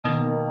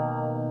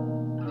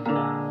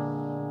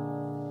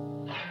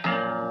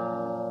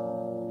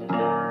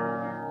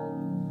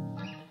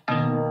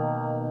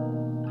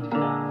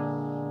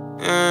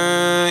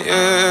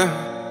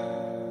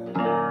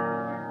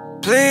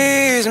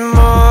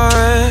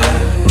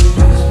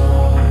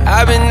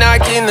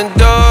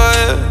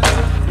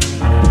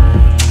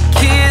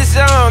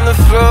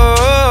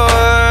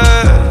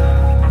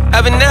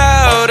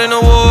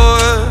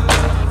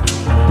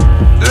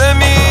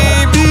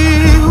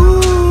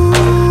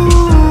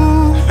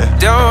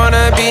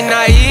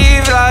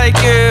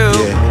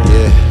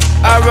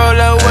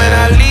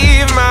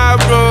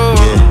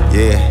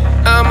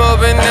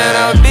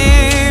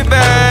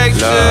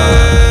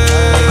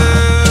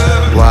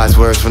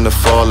from the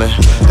falling.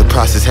 The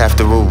process have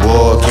to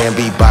reward. Can't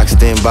be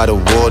boxed in by the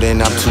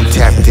warden. I'm too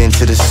tapped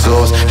into the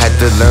source. Had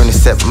to learn to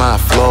accept my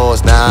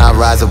flaws. Now I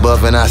rise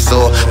above and I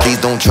soar. Please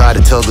don't try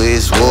to tug of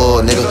his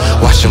war, nigga.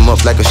 Wash him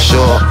up like a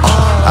shore.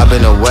 I've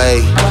been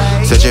away,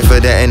 searching for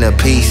that inner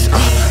peace.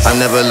 I'm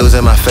never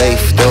losing my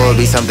faith. There will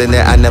be something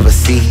that I never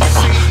see.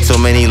 So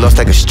many lost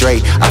like a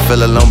stray. I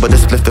feel alone, but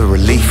it's split the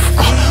relief.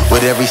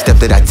 With every step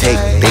that I take,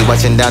 they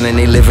watching down and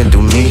they living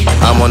through me.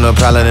 I'm on the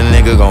prowl and the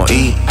nigga gon'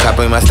 eat.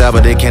 Copying my style,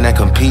 but they cannot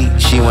compete.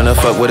 She wanna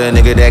fuck with a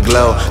nigga that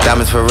glow.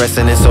 Diamonds for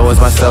resting and so is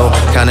my soul.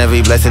 Count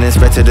every blessing and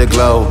spread to the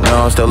globe.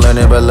 No, I'm still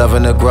learning but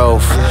loving the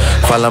growth.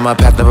 Follow my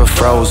path, never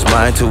froze.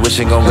 My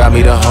intuition gon' guide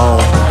me to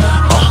home.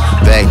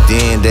 Back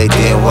then they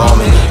didn't want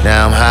me.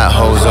 Now I'm hot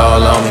hoes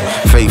all on me.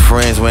 Fake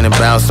friends went and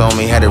bounced on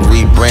me. Had to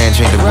rebrand,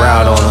 change the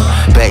route on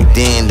them. Back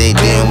then they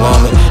didn't want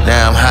me.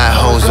 Now I'm hot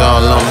hoes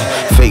all on me.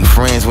 Fake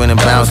friends went and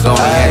bounced on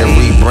me. Had to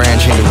rebrand,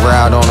 change the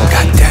route on them.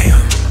 Goddamn.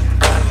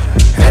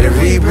 Had to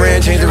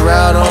rebrand, change the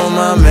route on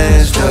my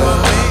man stuff.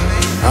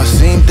 I've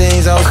seen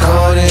things I was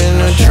caught in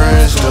a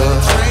trance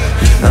stuff.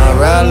 Now I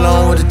ride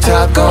along with the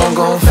top gon'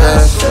 go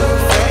faster.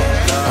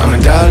 I'ma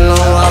die alone,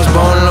 I was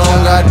born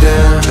alone,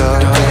 goddamn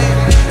dog.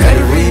 Had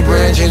to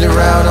rebrand, change the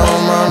route on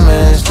my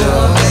man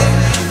stuff.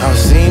 I've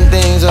seen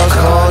things I was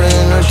caught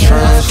in a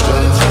trance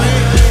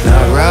stuff.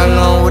 Now I ride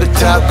along with the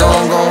top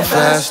gon' go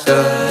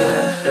faster.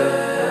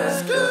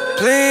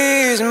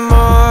 Please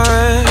more,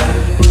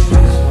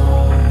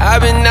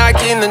 I've been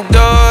knocking the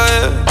door.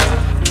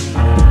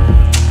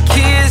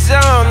 Keys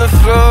on the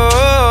floor.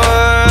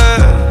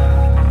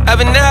 I've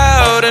been